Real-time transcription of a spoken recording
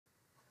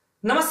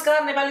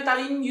नमस्कार नेपाली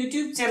तालिम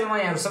युट्युब च्यानलमा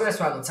यहाँहरु सबैलाई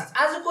स्वागत छ।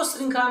 आजको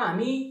श्रृंखलामा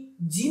हामी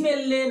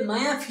जीमेलले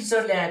नयाँ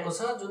फिचर ल्याएको छ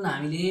जुन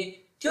हामीले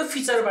त्यो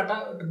फिचरबाट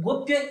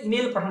गोप्य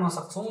इमेल पठाउन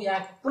सक्छौं या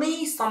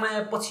कुनै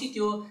समयपछि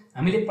त्यो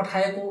हामीले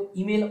पठाएको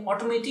इमेल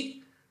अटोमेटिक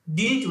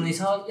डिलिट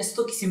हुनेछ।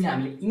 यस्तो किसिमले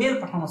हामीले इमेल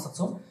पठाउन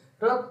सक्छौं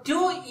र त्यो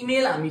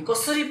इमेल हामी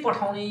कसरी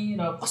पठाउने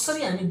र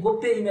कसरी हामी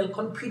गोप्य इमेल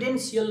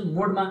कन्फिडेन्शियल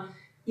मोडमा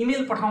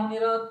इमेल पठाउने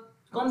र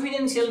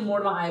कन्फिडेन्शियल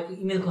मोडमा आएको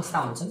इमेल कस्ता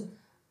हुन्छन्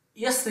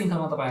यस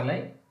श्रृंखलामा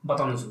तपाईहरुलाई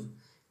बताउने छु।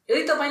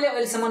 यदि तपाईले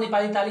अहिलेसम्म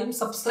नेपाली तालिम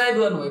सब्स्क्राइब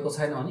गर्नुभएको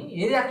छैन भने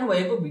हेरिराख्नु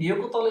भएको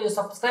भिडियोको तल यो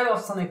सब्स्क्राइब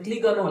अप्सनमा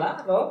क्लिक गर्नु होला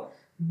र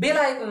बेल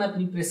आइकनलाई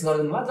पनि प्रेस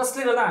गरिदिनु होला,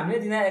 जसले गर्दा हामीले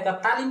दिनका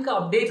तालिमका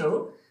अपडेटहरु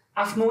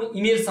आफ्नो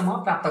इमेलसम्म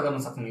प्राप्त गर्न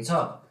सक्नुहुनेछ।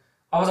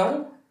 अब जाउँ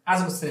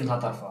आजको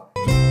श्रृंखलातर्फ।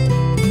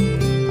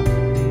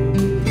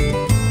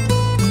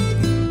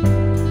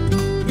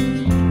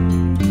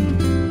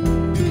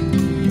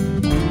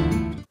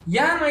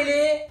 यहाँ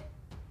मैले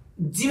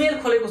जीमेल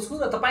खोलेको छु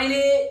र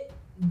तपाईले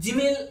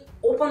जीमेल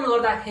ओपन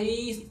गर्दाखेरि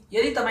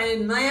यदि तपाईले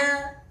नयाँ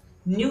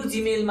न्यू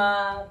जीमेलमा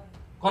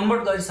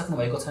कन्भर्ट गरिसक्नु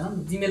भएको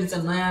छैन, जीमेलले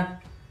चाहिँ नयाँ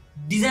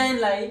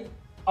डिजाइनलाई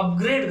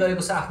अपग्रेड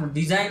गरेको छ, आफ्नो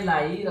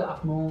डिजाइनलाई र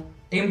आफ्नो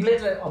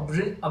टेम्प्लेटलाई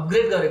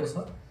अपग्रेड गरेको छ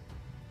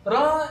र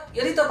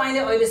यदि तपाईले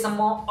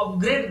अहिलेसम्म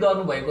अपग्रेड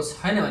गर्नु भएको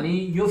छैन भने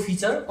यो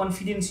फिचर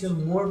कन्फिडेन्शियल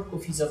मोडको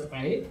फिचर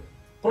तपाईले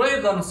प्रयोग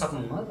गर्न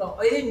सक्नुहुन्न र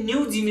अहिले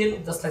न्यू जीमेल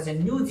जसलाई चाहिँ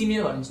न्यू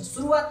जीमेल भनिन्छ,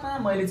 सुरुवातमा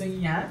मैले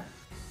चाहिँ यहाँ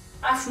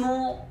आफ्नो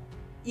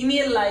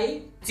इमेललाई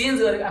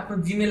चेन्ज गरेको, आफ्नो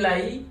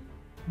जीमेललाई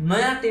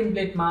नयाँ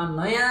टेम्प्लेटमा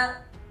नयाँ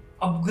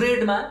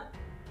अपग्रेडमा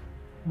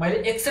मैले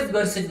एक्सेप्ट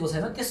गरिसकेको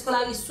छैन। त्यसको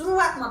लागि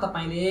सुरुवातमा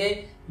तपाईले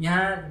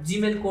यहाँ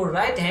जीमेलको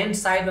राइट ह्यान्ड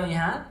साइडमा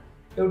यहाँ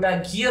एउटा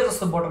गियर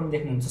जस्तो बटन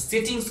देख्नुहुन्छ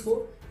सेटिङ्सको,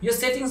 यो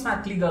सेटिङ्समा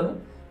क्लिक गर्नु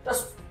र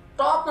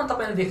टपमा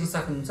तपाईले देख्न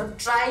सक्नुहुन्छ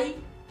ट्राई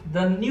द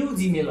न्यू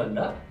जीमेल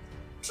भनेर।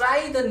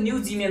 ट्राई द न्यू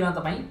जीमेलमा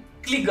तपाई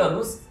क्लिक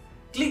गर्नुस्।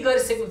 क्लिक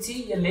गरिसकेपछि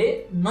यसले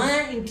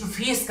नयाँ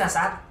इन्टरफेसका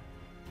साथ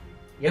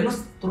हेर्नुस्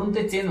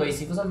तुरुन्तै चेन्ज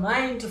भइसकेको छ।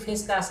 नयाँ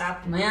इन्टरफेसका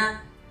साथ नयाँ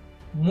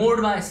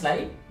मोडमा यसलाई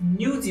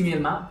न्यू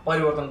जीमेलमा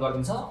परिवर्तन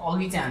गरिदिन्छ।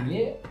 अघि चाहिँ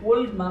हामीले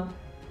ओल्डमा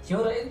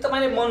थियौं र यदि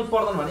तपाईले मन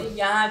पर्दैन भने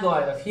यहाँ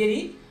गएर फेरि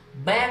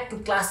ब्याक टु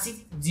क्लासिक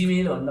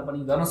जीमेल भनेर पनि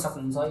गर्न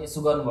सक्नुहुन्छ। यसो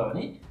गर्नुभयो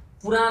भने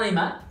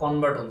पुरानैमा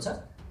कन्भर्ट हुन्छ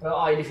र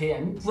अहिले फेरि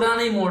हामी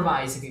पुरानै मोडमा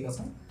आइसकेका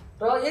छौं।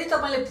 र यदि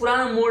तपाईले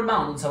पुरानो मोडमा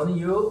हुनुहुन्छ भने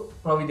यो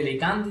प्रविधिले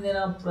काम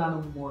दिँदैन पुरानो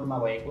मोडमा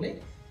भएकोले,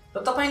 र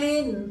तपाईले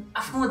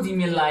आफ्नो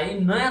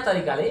जीमेललाई नयाँ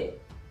तरिकाले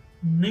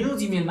न्यू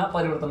जीमेलमा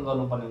परिवर्तन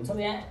गर्नुपर्ने हुन्छ। र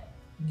यहाँ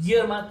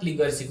गियरमा क्लिक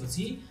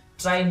गरिसकेपछि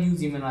ट्राई न्यू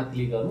जीमेलमा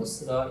क्लिक गर्नुस्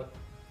र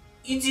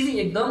इजिली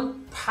एकदम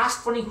फास्ट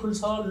पनि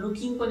खुल्छ,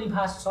 लुकिङ पनि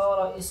फास्ट छ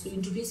र यसको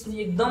इन्टरफेस पनि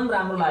एकदम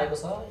राम्रो लागेको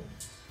छ।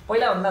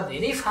 पहिला भन्दा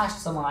धेरै फास्ट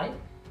छ मलाई।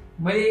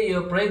 मैले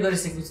यो प्रयोग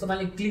गरिसकेपछि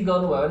तपाईले क्लिक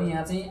गर्नुभयो भने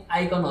यहाँ चाहिँ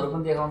आइकनहरु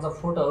पनि देखाउँछ,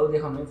 फोटोहरु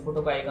देखाउनु,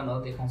 फोटोको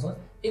आइकनहरु देखाउँछ,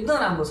 एकदम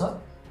राम्रो छ।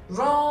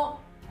 र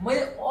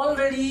मैले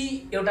अलरेडी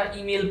एउटा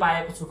इमेल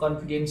पाएको छु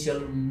कन्फिडेन्शियल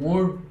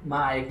मोडमा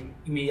आएको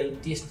इमेल,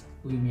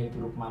 टेस्टको इमेलको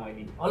रूपमा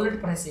मैले अलरेडी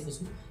पठाइसकेको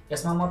छु।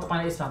 यसमा म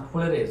तपाईलाई यसमा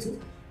खोलेर हेर्छु।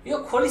 यो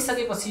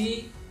खोलिसकेपछि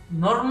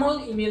नर्मल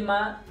इमेलमा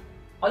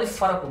अलि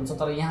फरक हुन्छ,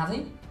 तर यहाँ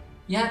चाहिँ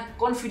यहाँ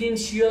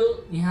कन्फिडेन्शियल,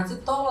 यहाँ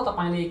चाहिँ तल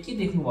तपाईले के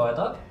देख्नुभयो त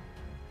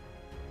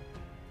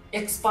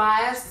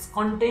एक्सपायर्स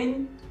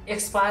कन्टेन्ट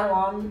एक्सपायर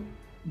अन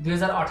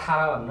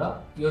 2018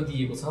 भनेर यो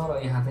दिएको छ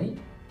र यहाँ चाहिँ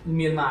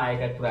इमेलमा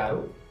आएका कुराहरू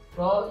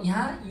र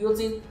यहाँ यो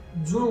चाहिँ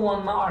जुन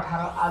 1 मा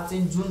 18, आज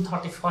चाहिँ जुन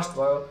 31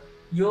 भयो।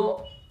 यो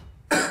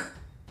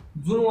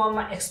जुन 1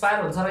 मा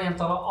एक्सपायर हुन्छ र यहाँ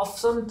तल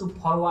option to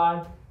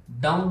forward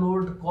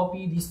download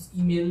copy this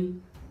email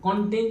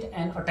content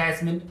and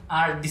attachment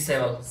are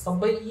disable.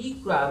 सबै यी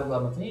कुराहरू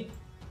गर्न चाहिँ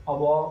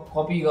अब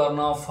कपी गर्न,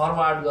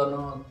 फरवर्ड गर्न,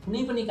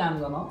 कुनै पनि काम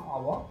गर्न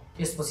अब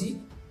त्यसपछि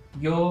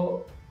यो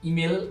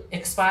इमेल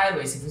एक्सपायर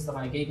भइसकेपछि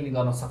तपाईले केही पनि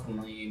गर्न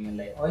सक्नुहुन्न। यो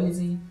इमेललाई अहिले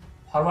चाहिँ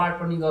फरवर्ड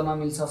पनि गर्न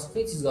मिल्छ,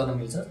 सबै चीज गर्न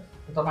मिल्छ।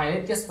 तपाईले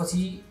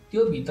त्यसपछि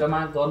त्यो भित्रमा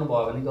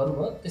गर्नुभयो भने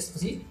गर्नुभयो,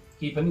 त्यसपछि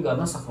केही पनि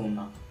गर्न सक्नुहुन्न।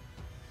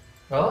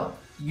 र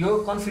यो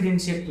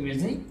कन्फिडेन्शियल इमेल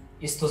चाहिँ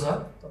यस्तो छ।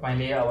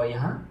 तपाईले अब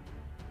यहाँ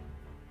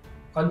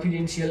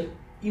कन्फिडेन्शियल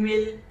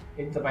इमेल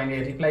यदि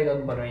तपाईले रिप्लाई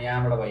गर्नु पर्यो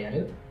यहाँबाट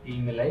भइहाल्यो, यो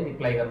इमेललाई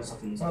रिप्लाई गर्न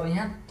सक्नुहुन्छ। र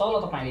यहाँ तल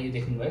तपाईले यो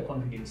देख्नुभयो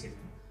कन्फिडेन्शियल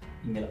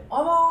इमेल।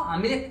 अब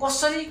हामीले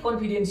कसरी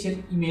कन्फिडेन्शियल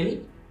इमेल,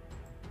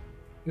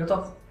 यो त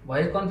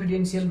भयो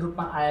कन्फिडेन्शियल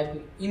रूपमा आएको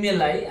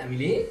इमेललाई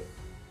हामीले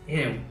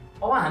हेर्यौं।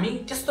 अब हामी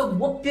त्यस्तो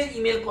गोप्य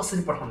इमेल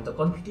कसरी पठाउनु त?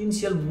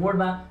 कन्फिडेन्शियल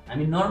मोडमा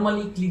हामी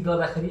नर्मली क्लिक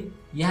गर्दाखेरि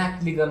यहाँ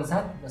क्लिक गर्न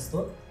साथ जस्तो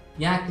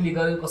यहाँ क्लिक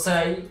गरेर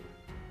कसैलाई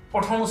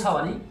पठाउनु छ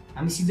भने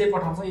हामी सिधै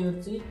पठाउँछौं। यो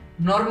चाहिँ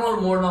नर्मल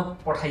मोडमा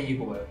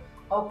पठाइएको भयो।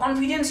 अब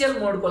कन्फिडेन्शियल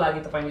मोडको लागि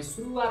तपाईले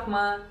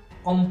सुरुवातमा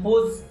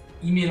कम्पोज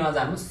इमेलमा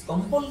जानुस्।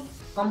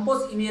 कम्पोज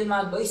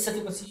इमेलमा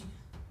गइसकेपछि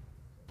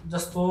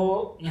जस्तो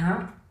यहाँ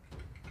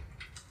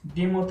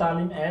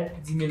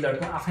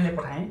demotalim@gmail.com आफैले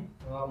पठाएँ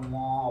र म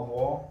अब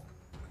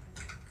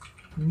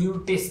न्यू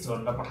टेस्ट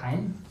भनेर पठाएँ।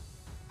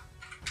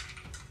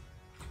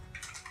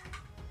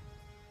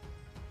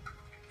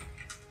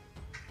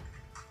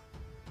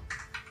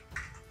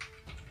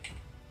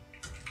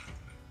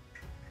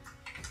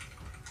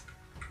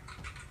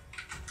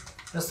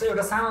 जस्तै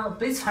एउटा सानो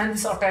प्लिज फाइन्ड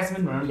दिस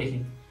अट्याचमेन्ट भनेर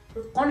लेखेँ।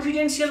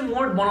 कन्फिडेन्सियल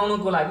मोड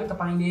बनाउनुको लागि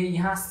तपाईले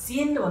यहाँ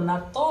सेन्ड भन्दा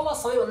तल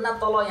सबैभन्दा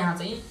तल यहाँ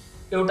चाहिँ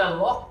एउटा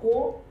लकको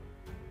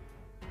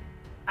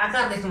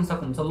आकार देख्न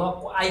सक्नुहुन्छ,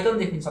 लकको आइकन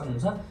देख्न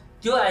सक्नुहुन्छ।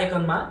 त्यो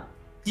आइकनमा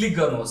क्लिक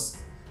गर्नुहोस्।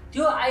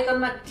 त्यो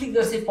आइकनमा क्लिक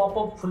गरेपछि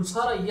पपअप खुल्छ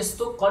र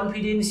यस्तो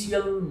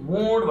कन्फिडेन्सियल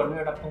मोड भन्ने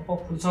एउटा पपअप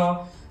खुल्छ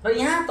र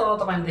यहाँ तल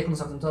तपाईले देख्न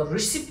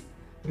सक्नुहुन्छ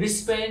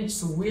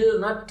recipients will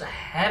not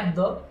have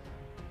the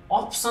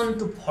option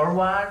to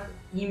forward,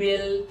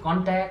 email,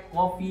 contact,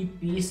 copy,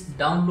 paste,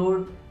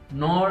 download,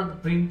 nor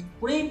print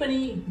कुनै पनि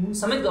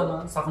समेत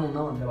गर्न सक्नुहुन्न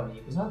भनेर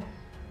भनिएको छ।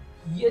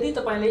 यदि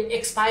तपाईले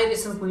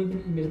एक्सपायरेसन कुनै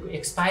पनि इमेलको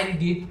एक्सपायरी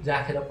डेट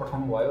राखेर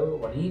पठाउनु भयो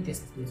भने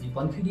त्यसको चाहिँ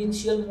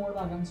कन्फिडेन्शियल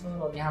मोडमा जान्छ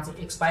र यहाँ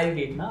चाहिँ एक्सपायरी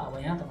डेटमा अब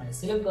यहाँ तपाईले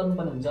सिलेक्ट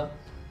गर्नुपर्ने हुन्छ।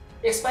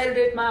 एक्सपायरी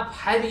डेटमा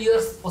 5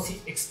 इयर्स पछि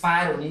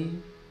एक्सपायर हुने,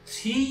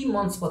 3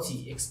 मन्थ्स पछि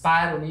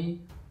एक्सपायर हुने,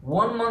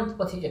 1 मन्थ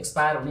पछि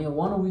एक्सपायर हुने,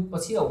 1 विक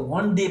पछि र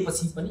 1 डे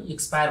पछि पनि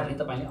एक्सपायर हुने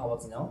तपाईले अब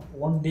चाहिँ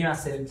 1 डेमा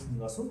सेलेक्ट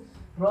गर्छु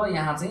र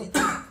यहाँ चाहिँ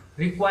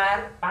रिक्वायर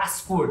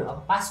पासकोड।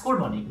 अब पासकोड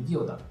भनेको के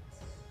हो त?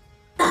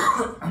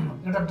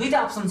 एउटा दुईटा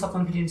अप्सन छ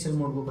कन्फिडेन्शियल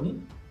मोडको पनि।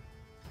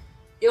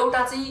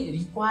 एउटा चाहिँ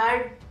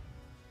रिक्वायर्ड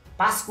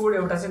पासकोड,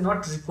 एउटा चाहिँ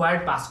not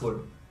required passcode.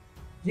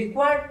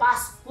 Required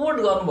passcode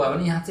गर्नुभयो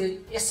भने यहाँ चाहिँ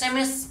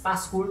एसएमएस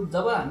पासकोड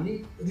जब हामीले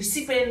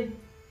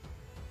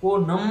रिसिपिएन्टको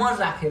नम्बर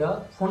राखेर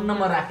फोन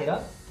नम्बर राखेर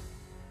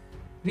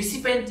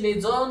रिसिपिएन्टले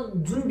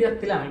जुन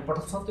व्यक्तिलाई हामी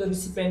पठाउँछौँ त्यो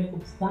रिसिपिएन्टको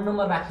फोन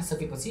नम्बर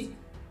राखिसकेपछि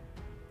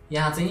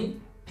यहाँ चाहिँ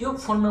त्यो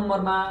फोन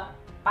नम्बरमा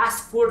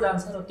पासकोड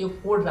जान्छ र त्यो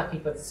कोड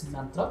राखेपछि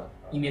मात्र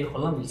इमेल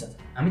खोल्न मिल्छ।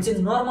 हामी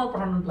चाहिँ नर्मल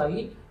पठाउनको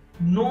लागि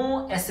नो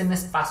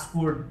एसएमएस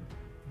पासकोड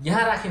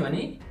यहाँ राख्यौँ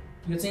भने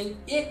यो चाहिँ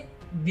 1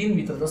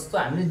 दिनभित्र जस्तो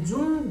हामीले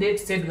जुन डेट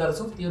सेट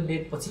गर्छौँ त्यो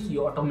डेट पछि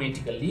यो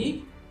अटोमेटिकल्ली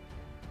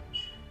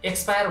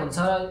एक्सपायर हुन्छ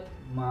र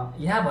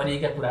यहाँ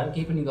भनिएका कुराहरू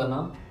केही पनि गर्न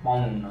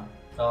पाउनुहुन्न।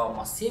 र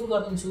म सेभ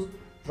गरिदिन्छु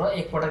र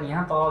एकपटक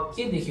यहाँ त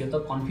के देखियो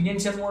त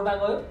कन्फिडेन्शियल मोडमा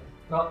गयो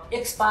र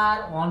एक्सपायर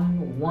अन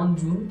 1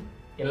 जुन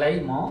यसलाई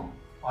म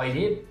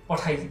अहिले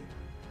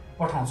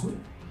पठाउँछु।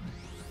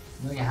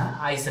 यहाँ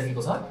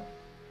आइसकेको छ,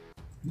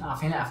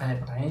 आफैलाई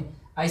पठाएँ,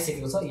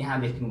 आइसकेको छ। यहाँ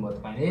देख्नुभयो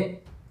तपाईँले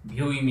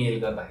भ्यू इमेल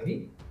गर्दाखेरि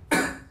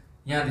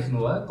यहाँ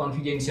देख्नुभयो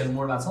कन्फिडेन्शियल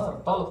मोडमा छ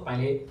र तल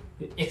तपाईँले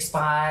यो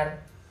एक्सपायर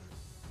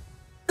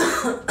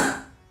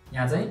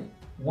यहाँ चाहिँ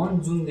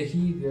 1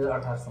 जुनदेखि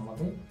 2018 सम्म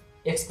चाहिँ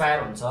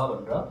एक्सपायर हुन्छ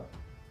भनेर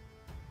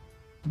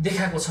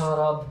देखाएको छ।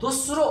 र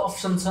दोस्रो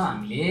अप्सन छ,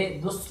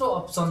 हामीले दोस्रो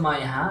अप्सनमा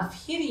यहाँ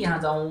फेरि यहाँ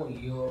जाउँ,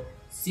 यो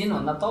सेन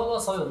भन्दा तल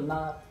सबैभन्दा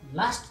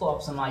लास्टको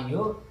अप्सनमा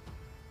यो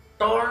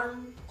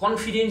टर्न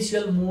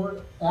कन्फिडेन्शियल मोड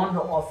अन र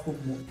अफको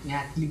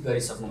यहाँ क्लिक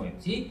गरिसक्नु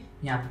भएपछि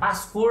यहाँ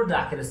पासकोड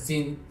राखेर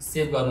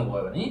सेभ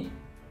गर्नुभयो भने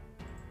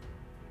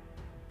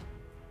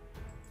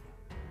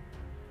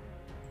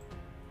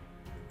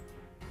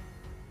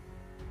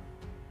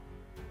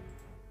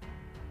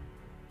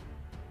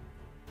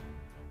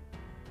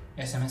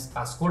एसएमएस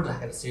पासकोड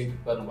राखेर सेभ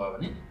गर्नुभयो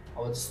भने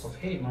अब जस्तो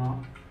फेरि म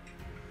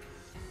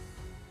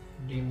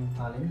डेमो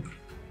तालिम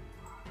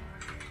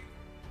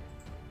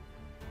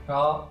र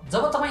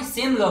जब तपाईँ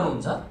सेन्ड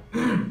गर्नुहुन्छ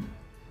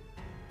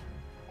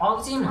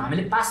अब चाहिँ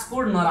हामीले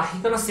पासकोड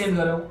नराखिकन सेन्ड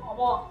गर्यौँ। अब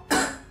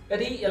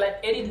यदि यसलाई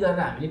एडिट गरेर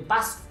हामीले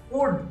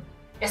पासकोड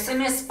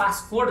एसएमएस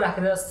पासकोड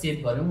राखेर सेभ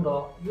गर्यौँ र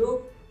यो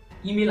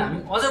इमेल हामी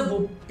अझ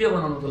गोप्य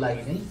बनाउनको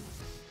लागि चाहिँ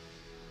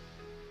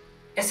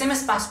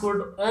एसएमएस पासकोड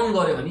अन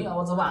गर्यो भने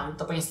अब जब हामी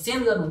तपाईँ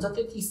सेन्ड गर्नुहुन्छ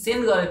त्यति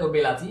सेन्ड गरेको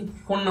बेला चाहिँ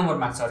फोन नम्बर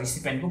माग्छ,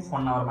 रिसिपिएन्टको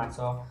फोन नम्बर माग्छ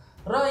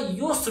र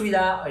यो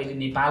सुविधा अहिले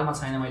नेपालमा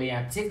छैन। मैले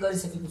यहाँ चेक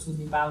गरिसकेको छु,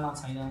 नेपालमा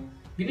छैन,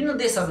 विभिन्न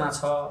देशहरूमा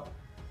छ,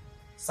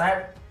 सायद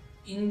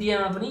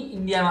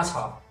इन्डियामा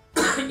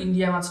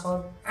छ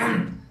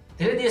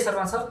धेरै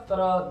देशहरूमा छ, तर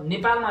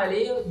नेपालमा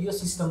अहिले यो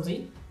सिस्टम चाहिँ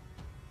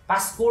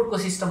पासकोडको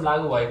सिस्टम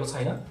लागू भएको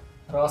छैन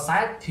र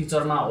सायद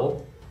फ्युचरमा हो,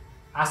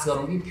 आश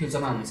गरौँ कि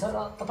फ्युचरमा हुनेछ। र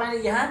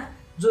तपाईँले यहाँ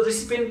जो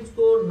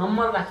रिसिपिएन्टको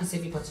नम्बर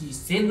राखिसकेपछि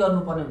सेन्ड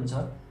गर्नुपर्ने हुन्छ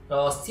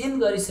र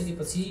सेन्ड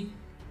गरिसकेपछि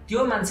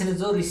त्यो मान्छेले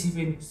जो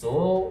रिसिपिएन्ट हो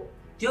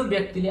त्यो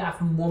व्यक्तिले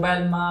आफ्नो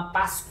मोबाइलमा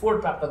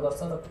पासकोड प्राप्त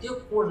गर्छ र त्यो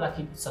कोड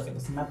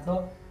राखिसकेपछि मात्र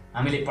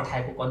हामीले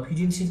पठाएको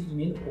कन्फिडेन्शियल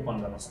इमेल ओपन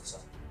गर्न सक्छ।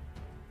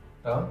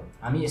 र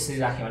हामी यसरी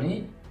राख्यौँ भने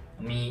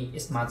हामी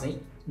यसमा चाहिँ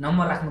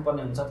नम्बर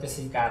राख्नुपर्ने हुन्छ,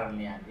 त्यसै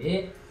कारणले हामीले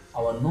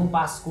अब नो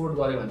पासकोड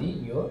गर्यो भने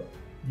यो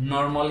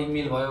नर्मल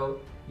इमेल भयो।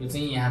 यो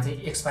चाहिँ यहाँ चाहिँ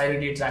एक्सपायरी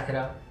डेट राखेर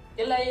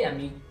यसलाई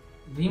हामी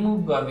रिमुभ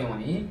गरिदियौँ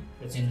भने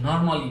यो चाहिँ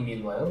नर्मल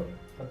इमेल भयो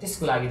र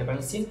त्यसको लागि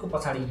तपाईँ सेन्डको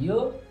पछाडि यो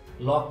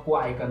लकको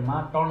आइकनमा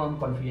टर्न अन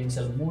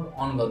कन्फिडेन्शियल मोड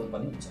अन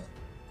गर्नुपर्ने हुन्छ।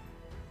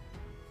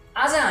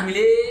 आज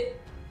हामीले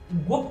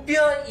गोप्य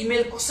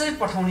इमेल कसरी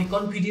पठाउने,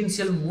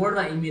 कन्फिडेन्शियल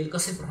मोडमा इमेल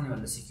कसरी पठाउने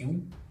भनेर सिक्यौँ।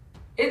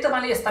 यदि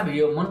तपाईँले यस्ता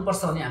भिडियो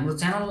मनपर्छ भने हाम्रो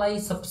च्यानललाई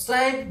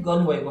सब्सक्राइब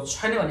गर्नुभएको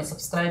छैन भने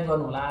सब्सक्राइब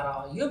गर्नुहोला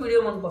र यो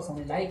भिडियो मनपर्छ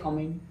भने लाइक,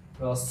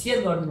 कमेन्ट र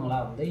सेयर गरिदिनु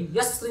होला भन्दै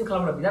यस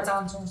श्रृङ्खलाबाट बिदा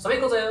चाहन्छौँ।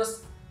 सबैको जय होस्,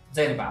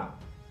 जय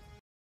नेपाल।